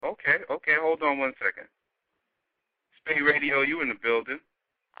Hold on one second. Spade Radio, you in the building.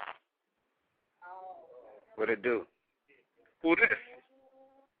 What it do? Who this?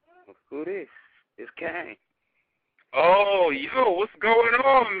 Who this? It's Kane. Oh, yo, what's going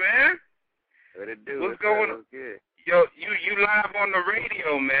on, man? What it do? What's going on? Good. Yo, you live on the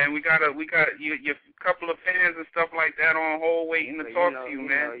radio, man. We got your couple of fans and stuff like that on hold waiting to talk to you,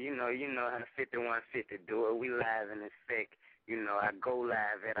 man. You know how the 5150 do it. We live in effect. I go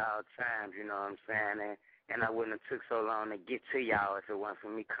live at all times, you know what I'm saying? And I wouldn't have took so long to get to y'all if it wasn't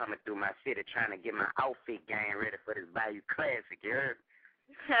for me coming through my city trying to get my outfit game ready for this Bayou Classic, you heard?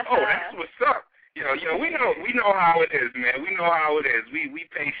 Oh, that's what's up. Yo, we know how it is, man. We know how it is. We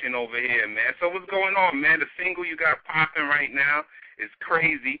patient over here, man. So what's going on, man? The single you got popping right now is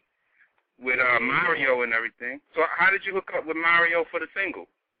crazy with Mario and everything. So how did you hook up with Mario for the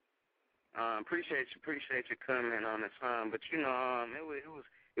single? Appreciate you coming on the song, but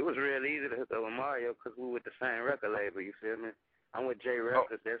it was real easy to hook up with Mario because we with the same record label. You feel me? I'm with J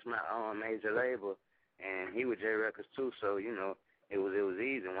Records. That's my major label, and he with J Records too. So it was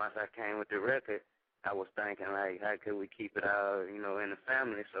easy. Once I came with the record, I was thinking like, how could we keep it all in the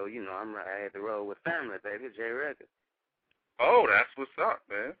family? So I had to roll with family, baby. J Records. Oh, that's what's up,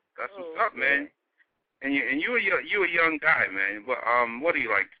 man. That's what's up, man. And you a young guy, man. But what are you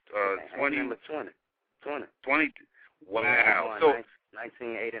like? 20? Number 20. 20. Wow. So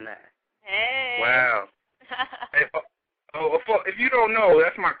 1989. Hey. Wow. Hey, if you don't know,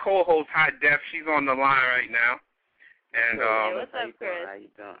 that's my co-host High Def. She's on the line right now. And hey, what's up, Chris? How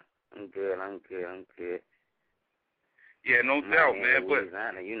you doing? I'm good. Yeah, no doubt, man. But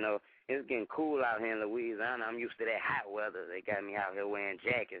Louisiana, it's getting cool out here in Louisiana. I'm used to that hot weather. They got me out here wearing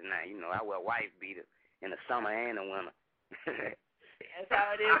jackets now. I wear wife beaters in the summer and the winter. That's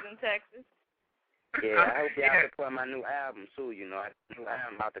how it is in Texas. Yeah, I hope y'all support my new album too. My new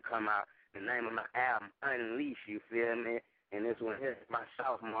album about to come out. The name of my album, Unleash. You feel me? And this one here is my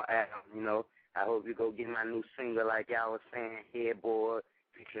sophomore album. I hope you go get my new single, like y'all was saying, Headboard,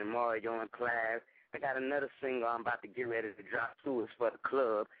 featuring Mario and Clive. I got another single I'm about to get ready to drop too. It's for the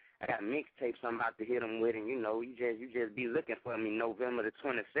club. I got mixtapes I'm about to hit them with, and you just be looking for me November the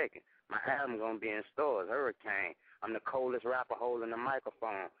 22nd. My album gonna be in stores. Hurricane. I'm the coldest rapper holding the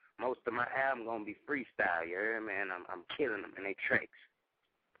microphone. Most of my album gonna be freestyle. You heard me? And I'm killing them in they tracks.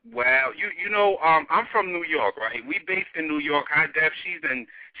 Well, I'm from New York, right? We based in New York. High Def, she's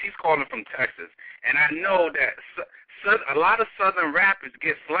calling from Texas, and I know that a lot of Southern rappers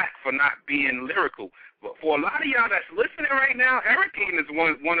get flack for not being lyrical. But for a lot of y'all that's listening right now, Hurricane is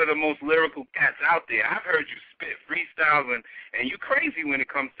one of the most lyrical cats out there. I've heard you spit freestyles, and you crazy when it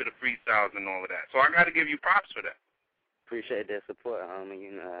comes to the freestyles and all of that. So I got to give you props for that. Appreciate that support, homie.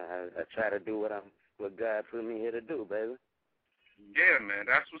 I try to do what God put me here to do, baby. Yeah, man,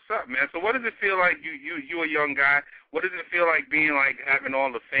 that's what's up, man. So what does it feel like, you a young guy, what does it feel like being like having all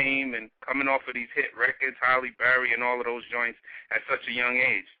the fame and coming off of these hit records, Halle Berry and all of those joints at such a young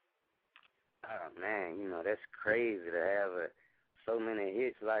age? Oh, man, that's crazy to have so many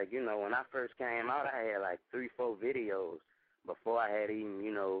hits. Like, when I first came out, I had like 3-4 videos before I had even,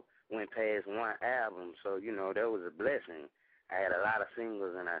 went past one album. So, that was a blessing. I had a lot of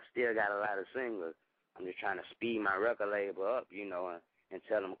singles, and I still got a lot of singles. I'm just trying to speed my record label up, and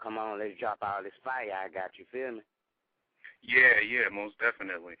tell them, come on, let's drop all this fire I got, you feel me? Yeah, most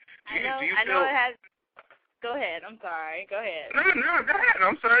definitely. I know it has... Go ahead. I'm sorry. Go ahead. No, go ahead.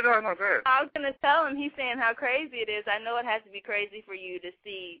 I'm sorry. No, go ahead. I was going to tell him, he's saying how crazy it is. I know it has to be crazy for you to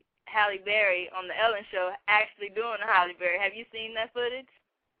see Halle Berry on the Ellen Show actually doing the Halle Berry. Have you seen that footage?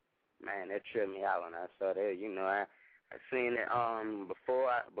 Man, that tripped me out when I saw that. I seen it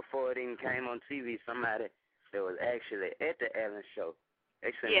before it even came on TV. Somebody that was actually at the Ellen Show, they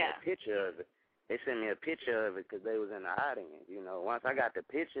sent me a picture of it. They sent me a picture of it because they was in the audience. Once I got the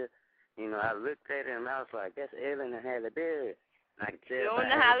picture, I looked at it and I was like, that's Ellen and Halle Berry. And I could tell doing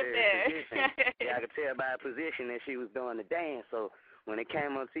the Halle Berry. I could tell by her position that she was doing the dance. So when it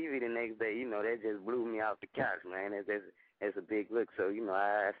came on TV the next day, that just blew me off the couch, man. It's a big look. So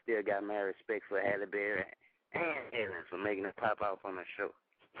I still got my respect for Halle Berry and Ellen for making it pop off on the show.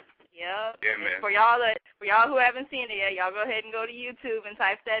 Yep. Yeah, man. For y'all who haven't seen it yet, y'all go ahead and go to YouTube and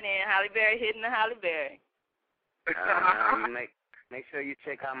type that in, Halle Berry hitting the Halle Berry. Make sure you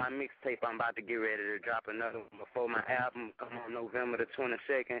check out my mixtape. I'm about to get ready to drop another one before my album come on November the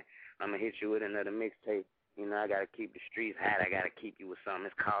 22nd. I'm going to hit you with another mixtape. I got to keep the streets hot. I got to keep you with something.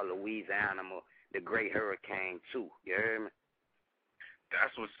 It's called Louisiana, the Great Hurricane 2. You heard me?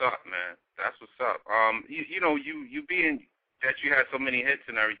 That's what's up, man. That's what's up. You being that you had so many hits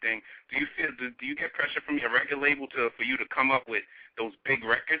and everything, do you get pressure from your record label for you to come up with those big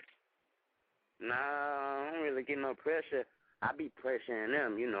records? Nah, I don't really get no pressure. I be pressuring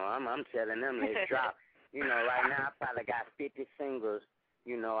them, you know. I'm telling them let's drop. You know, right now I probably got 50 singles.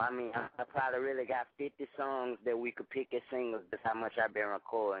 You know, I mean, I probably really got 50 songs that we could pick as singles. That's how much I've been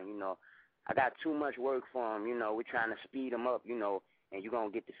recording, you know. I got too much work for them, you know. We're trying to speed them up, you know, and you're going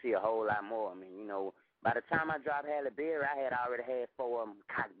to get to see a whole lot more. I mean, you know, by the time I dropped Halle Berry, I had already had 4 of them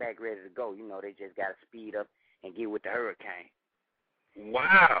cocked back ready to go. You know, they just got to speed up and get with the hurricane.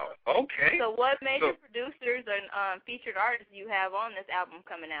 Wow. Okay. So what major producers and featured artists do you have on this album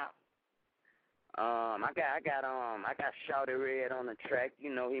coming out? I got Shawty Red on the track.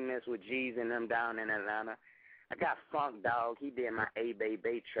 You know, he messed with G's and them down in Atlanta. I got Funk Dog. He did my A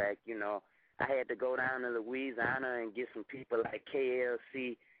Bay track. You know, I had to go down to Louisiana and get some people like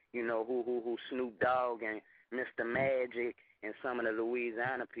KLC. You know, who Snoop Dogg and Mr. Magic and some of the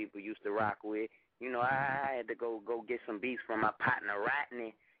Louisiana people used to rock with. You know, I had to go get some beats from my partner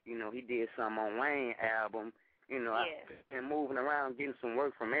Rodney. You know, he did some on Wayne album. You know, I've been moving around getting some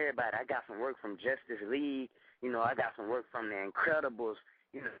work from everybody. I got some work from Justice League. You know, I got some work from the Incredibles.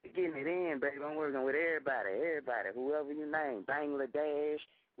 You know, getting it in, baby. I'm working with everybody, whoever you name. Bangladesh,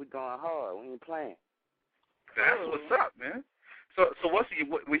 we going hard. We ain't playing. That's what's up, man. So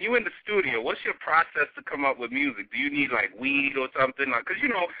when you in the studio, what's your process to come up with music? Do you need like weed or something? Like, cause you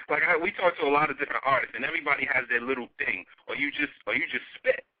know, like we talk to a lot of different artists, and everybody has their little thing, or you just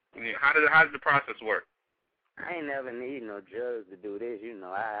spit. I mean, how does the process work? I ain't never need no drugs to do this. You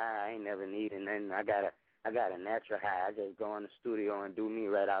know, I ain't never needing nothing. I got a natural high. I just go in the studio and do me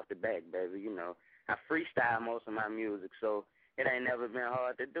right off the back, baby. You know, I freestyle most of my music, so it ain't never been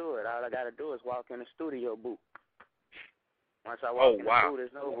hard to do it. All I got to do is walk in the studio booth. Once I walk in the booth,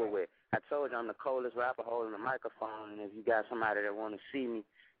 it's over with. I told you I'm the coldest rapper holding the microphone, and if you got somebody that want to see me,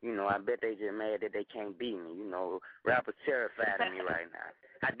 you know, I bet they just mad that they can't beat me. You know, rappers terrified of me right now.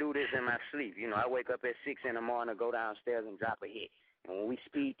 I do this in my sleep. You know, I wake up at 6 in the morning, go downstairs and drop a hit. And when we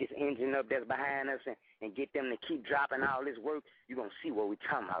speed this engine up that's behind us and get them to keep dropping all this work, you're going to see what we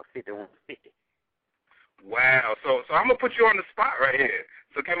talking about, 5150. Wow. So I'm going to put you on the spot right here.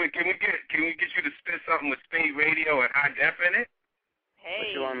 So can we get you to spit something with speed radio and high def in it? Hey.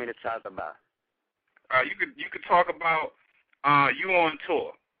 What you want me to talk about? You could talk about you on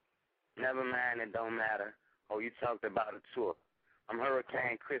tour. Never mind, it don't matter. Oh, you talked about a tour. I'm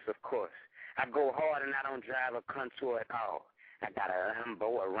Hurricane Chris, of course. I go hard and I don't drive a contour at all. I got a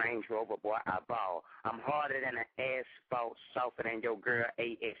Lambo, a Range Rover, boy, I ball. I'm harder than an asphalt, softer than your girl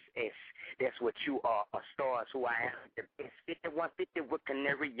ASS. That's what you are, a star is who I am. The best 5150 with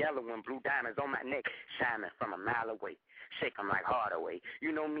canary yellow and blue diamonds on my neck, shining from a mile away. Shake 'em like Hardaway.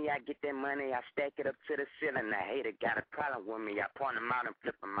 You know me, I get that money, I stack it up to the ceiling. The hater got a problem with me. I point them out and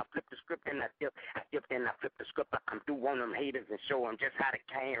flip them. I flip the script and I dip, then I flip the script. I come through on them haters and show them just how the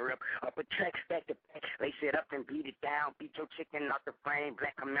cane rip. Up a track, back to back, lace it up and beat it down. Beat your chicken off the frame,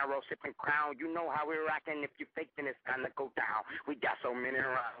 black Camaro, sipping Crown. You know how we're rocking. If you fake, then it's time to go down. We got so many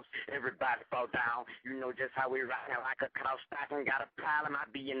rounds, everybody fall down. You know just how we rockin' like a cow stocking. Got a problem, I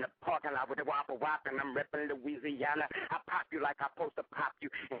be in the parking lot with the whopper and I'm reppin' Louisiana. I pop you like I'm supposed to pop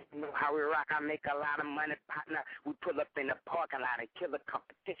you. And you know how we rock, I make a lot of money, partner. We pull up in the parking lot and kill the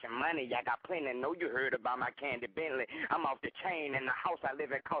competition. Money, I got plenty. Know you heard about my candy Bentley. I'm off the chain, and the house I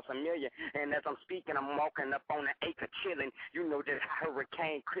live in costs $1 million. And as I'm speaking, I'm walking up on an acre chilling. You know just how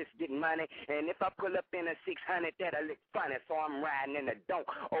Hurricane Chris get money. And if I pull up in a 600, that'll look funny. So I'm riding in the donk,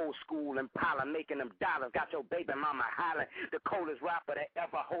 old school Impala, making them dollars. Got your baby mama hollering. The coldest rapper that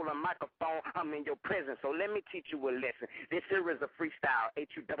ever hold a microphone. I'm in your presence, so let me teach you a lesson. This here is a freestyle,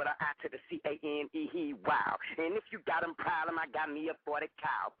 H-U-I-I to the C-A-N-E, he wow. And if you got him problem, I got me a 40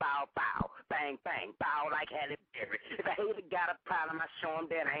 cow. Bow, bow, bang, bang, bow like Halle Berry. If a hater got a problem, I show him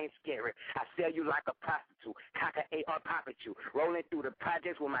that I ain't scary. I sell you like a prostitute, cock a A or pop at you. Rolling through the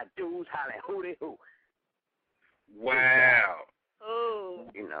projects with my dudes, hollering hooty hoo. Wow.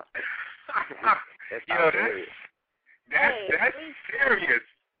 Oh. You know. That's serious.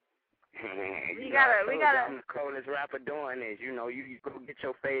 We gotta. I'm the coldest rapper doing this. You know, you go get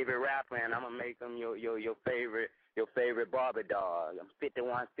your favorite rapper, and I'm gonna make them your favorite Barbie doll. I'm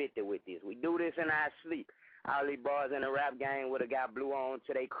 5150 with this. We do this in our sleep. All these bars in the rap game would have got blue on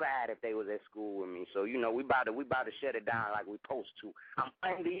till they cried if they was at school with me. So you know, we about to shut it down like we supposed to. I'm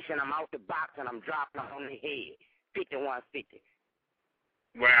unleashing, I'm out the box, and I'm dropping on the head. 5150.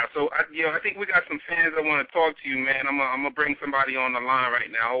 Wow, so I think we got some fans that want to talk to you, man. I'm gonna bring somebody on the line right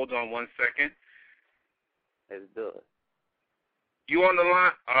now. Hold on 1 second. Let's do it. You on the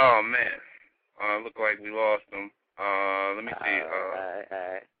line? Oh man, look like we lost him. Let me see. All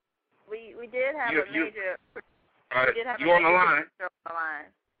right. We did have a major. You on the line?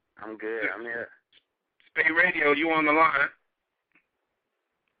 I'm good. I'm here. Spay Radio, you on the line?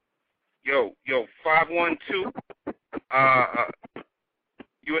 Yo, 512.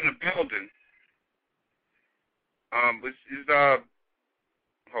 You in the building?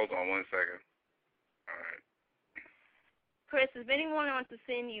 Hold on 1 second. All right. Chris, if anyone wants to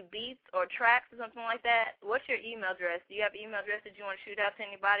send you beats or tracks or something like that, what's your email address? Do you have an email address that you want to shoot out to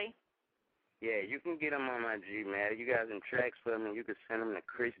anybody? Yeah, you can get them on my Gmail. You got some tracks for me, you can send them to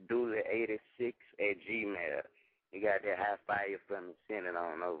chrisdooley86@gmail. You got that high fire for me, send it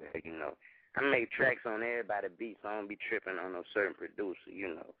on over, you know. I make tracks on everybody beats, so I don't be tripping on no certain producer, you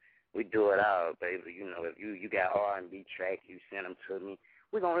know. We do it all, baby. You know, if you got R&B tracks, you send them to me.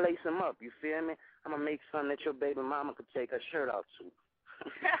 We're going to lace them up, you feel me? I'm going to make something that your baby mama could take her shirt off to.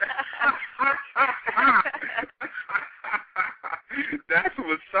 That's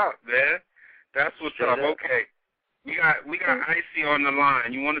what's up, man. That's what's up. Okay. We got Icy on the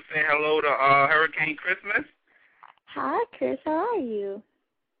line. You want to say hello to Hurricane Christmas? Hi, Chris. How are you?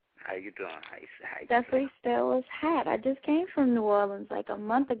 How you doing, Icy? That freestyle was hot. I just came from New Orleans like a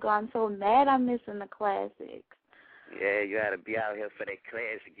month ago. I'm so mad I'm missing the classics. Yeah, you got to be out here for that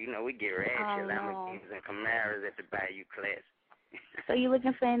classic. You know, we get ratchet Lamborghinis and Camaros at the Bayou Classic. So you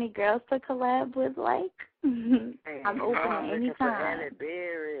looking for any girls to collab with, like? I'm open at any time. I'm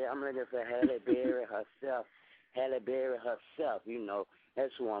looking for Halle Berry herself. Halle Berry herself, you know.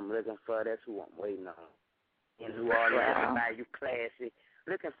 That's who I'm looking for. That's who I'm waiting on. In New Orleans, at the Bayou Classic.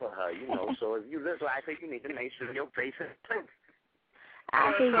 Looking for her, you know. So if you look like her, you need to make sure your face is clean.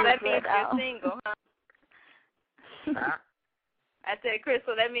 So that means you're single, huh? Huh? I said, Chris,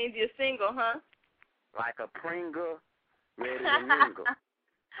 so that means you're single, huh? Like a Pringle, ready to mingle.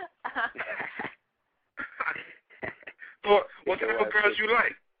 What type of girls you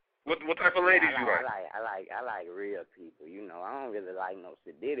like? What type of ladies you like? I like real people, you know. I don't really like no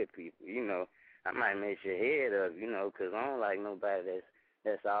sedated people, you know. I might mess your head up, you know, 'cause I don't like nobody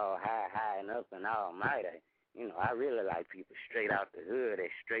that's all high and up and almighty. You know, I really like people straight out the hood,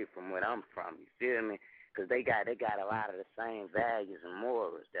 that's straight from where I'm from, you feel me? 'Cause they got a lot of the same values and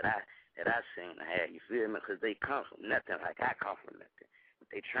morals that I seem to have, you feel me? 'Cause they come from nothing like I come from nothing. But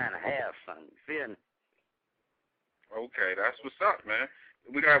they trying to have something, you feel me? Okay, that's what's up, man.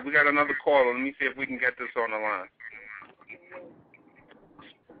 We got another caller. Let me see if we can get this on the line.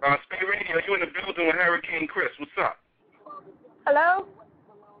 Spay Radio, you in the building with Hurricane Chris. What's up? Hello?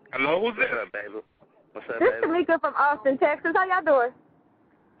 Hello, who's this? What's up, baby? What's up, This baby? is Tamika from Austin, Texas. How y'all doing?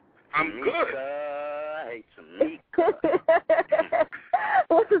 I'm good. Hey, Tamika.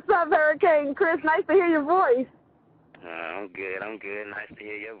 What's up, Hurricane Chris? Nice to hear your voice. I'm good. Nice to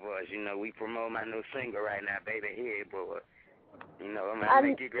hear your voice. You know, we promote my new single right now, baby. Head boy. You know, I'm gonna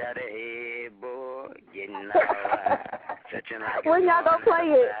make you grab the head boy. Getting all touching like when y'all gonna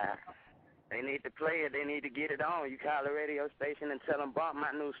play it? They need to play it. They need to get it on. You call the radio station and tell them bump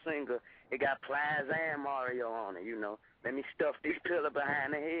my new single. It got Plies and Mario on it, you know. Let me stuff this pillar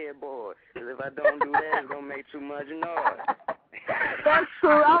behind the headboard. 'Cause if I don't do that, it's going to make too much noise. That's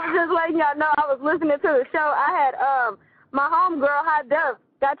cool. I was just letting y'all know I was listening to the show. I had my homegirl, Hot Def,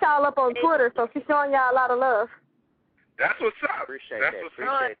 got y'all up on Twitter, so she's showing y'all a lot of love. That's what's up. Appreciate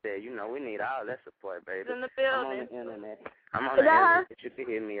that. You know, we need all that support, baby. It's in the building. I'm on the internet. You can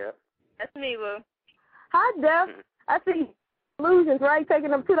hit me up. That's me, boo. Hot Def, I see illusions, right? Taking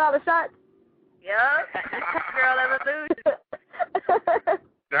them $2 shots. Yup. Girl evolution.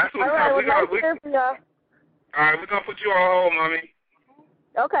 That's what's all right, up. All right, we're gonna put you on hold, mommy.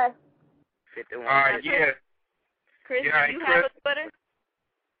 Okay. 51. All right, yeah. Chris, yeah, do you Chris. have a Twitter?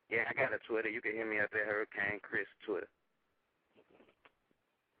 Yeah, I got a Twitter. You can hit me up at Hurricane Chris Twitter.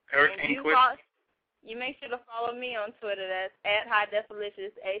 Hurricane Chris. You make sure to follow me on Twitter. That's at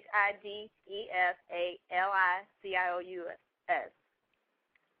HighDefalicious, HIDEFALICIOUS.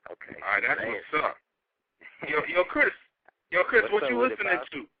 Okay. All right, that's what's up. Yo, Chris, what you listening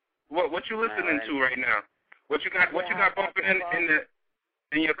to? What you listening to right now? What you got bumping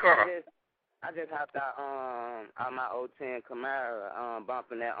in your car? I just hopped out my 010 Camaro,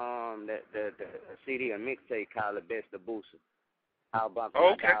 bumping that the CD and mixtape called The Best of Booster. I'll bump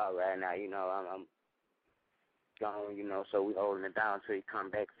my dog right now. You know, I'm gone. You know, so we holding it down till he come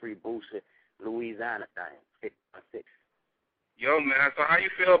back. Free Booster, Louisiana thing, 616. Yo, man. So how you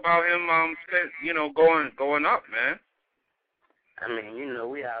feel about him? Going up, man. I mean, you know,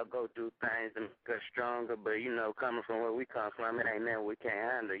 we all go through things to make us stronger, but, you know, coming from where we come from, it ain't nothing we can't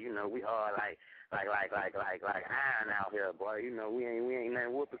handle. You know, we all like iron out here, boy. You know, we ain't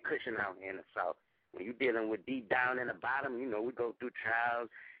nothing whooping cushion out here in the South. When you dealing with deep down in the bottom, you know, we go through trials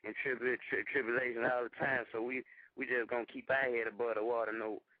and tribulation all the time, so we just gonna keep our head above the water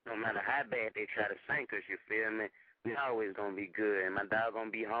no matter how bad they try to sink us, you feel me, we always going to be good. And my dog going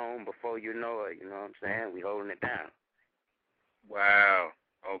to be home before you know it, you know what I'm saying? We holding it down. Wow.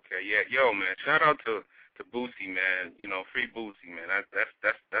 Okay, yeah. Yo, man, shout out to Boosie, man. You know, free Boosie, man.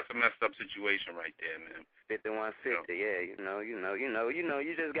 That's a messed up situation right there, man. 5150, yeah, you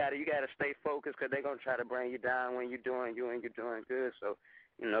just gotta stay focused, because they're gonna try to bring you down when you're doing good. So,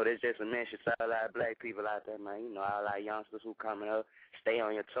 you know, there's just a message to all our black people out there, man. You know, all our youngsters who coming up, stay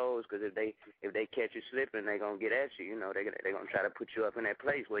on your toes, because if they catch you slipping, they're gonna get at you. You know, they're gonna try to put you up in that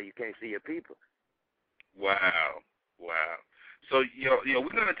place where you can't see your people. Wow. So,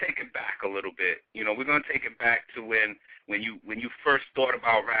 we're gonna take it back a little bit. You know, we're gonna take it back to when you first thought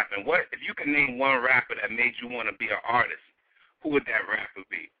about rapping. What if you could name one rapper that made you want to be an artist? Who would that rapper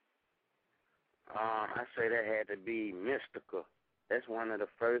be? I say that had to be Mystical. That's one of the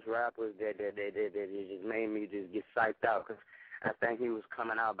first rappers that just made me just get psyched out, because I think he was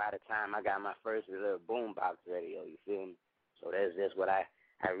coming out by the time I got my first little boombox radio. You feel me? So that's just what I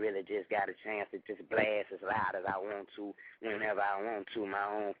really just got a chance to just blast as loud as I want to, whenever I want to. My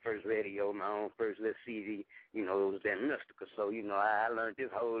own first radio, my own first little CD, you know, it was that Mystical. So, you know, I learned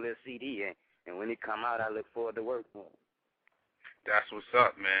this whole little CD, and when it come out, I look forward to working on it. That's what's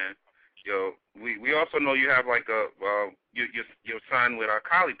up, man. Yo, we also know you have like you're signed with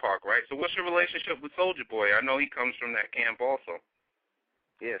Collie Park, right? So what's your relationship with Soulja Boy? I know he comes from that camp also.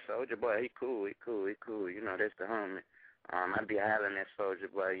 Yeah, Soulja Boy, he cool. You know, that's the homie. I be hollering at Soulja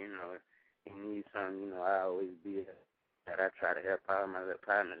Boy, you know, he needs something, you know, I always be that. I try to help all my little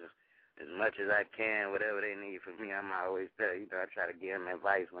partners as much as I can, whatever they need from me, I'm always there. You know, I try to give them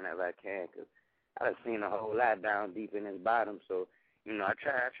advice whenever I can, because I've seen a whole lot down deep in his bottom, so, you know, I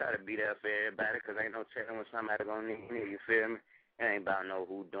try to be there for everybody, because ain't no telling when somebody gonna need me, you feel me? It ain't about no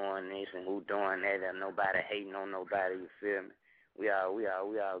who doing this and who doing that, and nobody hating on nobody, you feel me? We all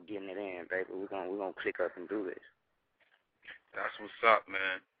getting it in, baby. We're gonna click up and do this. That's what's up,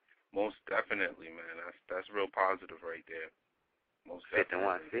 man. Most definitely, man. That's real positive right there. Most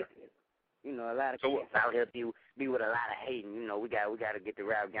definitely. 5150. You know, a lot of kids out here be with a lot of hating. You know, we got to get the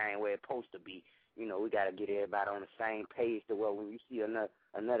rap game where it's supposed to be. You know, we got to get everybody on the same page to where when you see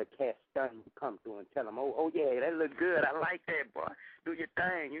another cat stunning, you come through and tell them, oh yeah, that look good. I like that, boy. Do your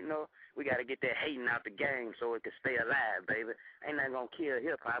thing, you know. We got to get that hating out the game so it can stay alive, baby. Ain't nothing going to kill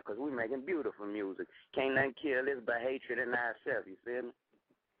hip-hop, because we making beautiful music. Can't nothing kill this but hatred in ourselves, you feel me?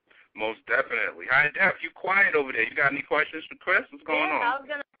 Most definitely. Hi, Def, you quiet over there. You got any questions for Chris? What's going on?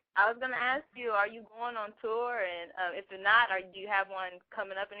 I was gonna ask you, are you going on tour? And if you're not, do you have one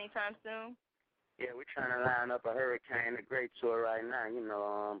coming up anytime soon? Yeah, we're trying to line up a Hurricane, a great tour right now. You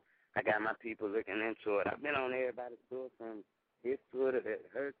know, I got my people looking into it. I've been on everybody's tour, from his tour to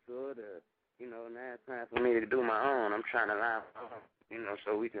her tour to, you know, now it's time for me to do my own. I'm trying to line up, you know,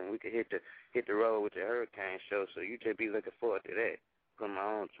 so we can hit the road with the Hurricane show. So you just be looking forward to that. Put my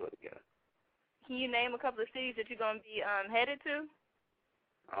own tour together. Can you name a couple of cities that you're gonna be headed to?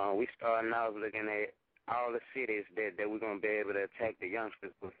 We starting off looking at all the cities that we're gonna be able to attack the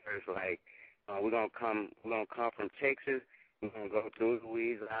youngsters with first. Like we're gonna come from Texas. We're going to go through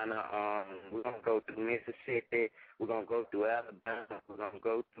Louisiana. We're going to go through Mississippi. We're going to go through Alabama. We're going to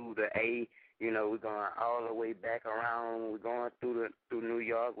go through the A. You know, we're going all the way back around. We're going through New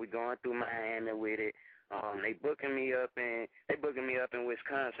York. We're going through Miami with it. They booking me up in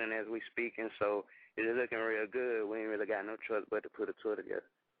Wisconsin as we speaking. So it's looking real good. We ain't really got no choice but to put a tour together.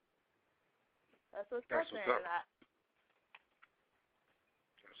 That's what's up, man.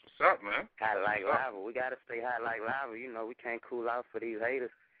 What's up, man? Hot like lava. We got to stay hot like lava. You know, we can't cool out for these haters.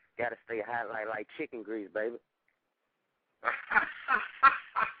 Got to stay hot like chicken grease, baby.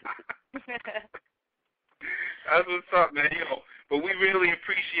 That's what's up, man. Yo, but we really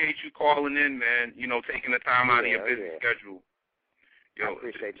appreciate you calling in, man. You know, taking the time out of your busy schedule. Yo, I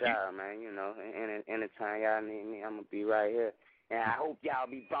appreciate y'all, man. You know, anytime y'all need me, I'm going to be right here. And I hope y'all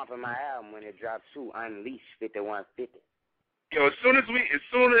be bumping my album when it drops too, Unleash 5150. Yo, as soon as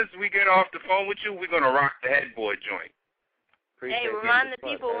we get off the phone with you, we're gonna rock the headboard joint. Hey, remind the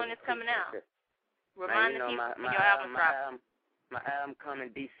people when it's coming out. Remind the people when your album drops. My album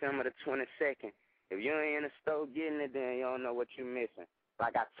coming December the 22nd. If you ain't in the store getting it, then you don't know what you're missing.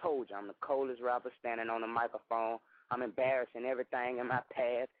 Like I told you, I'm the coldest rapper standing on the microphone. I'm embarrassing everything in my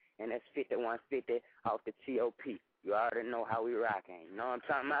past, and that's 5150 off the T.O.P. You already know how we rocking. You know what I'm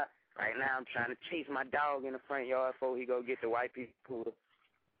talking about? Right now, I'm trying to chase my dog in the front yard before he go get the white people poodle.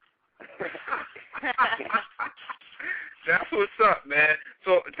 That's what's up, man.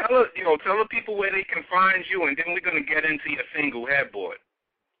 So tell the people where they can find you, and then we're gonna get into your single Headboard.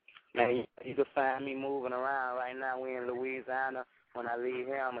 Man, you You can find me moving around right now. We in Louisiana. When I leave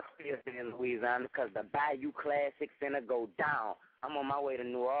here, I'm going to still stay in Louisiana because the Bayou Classic finna go down. I'm on my way to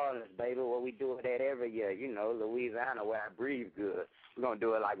New Orleans, baby, where we do it at every year. You know, Louisiana, where I breathe good. We're going to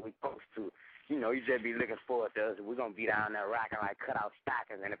do it like we supposed to. You know, you just be looking forward to us. We're going to be down there rocking like cut-out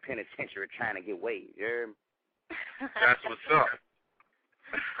stockings in the penitentiary trying to get weighed. You hear me? That's what's up.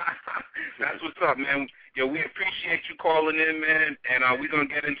 That's what's up, man. Yo, we appreciate you calling in, man, and we're going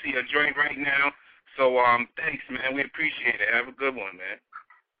to get into your joint right now. So, thanks, man. We appreciate it. Have a good one, man.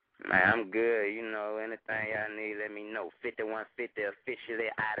 Man, I'm good. You know, anything y'all need, let me know. 5150 officially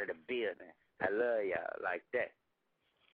out of the building. I love y'all like that.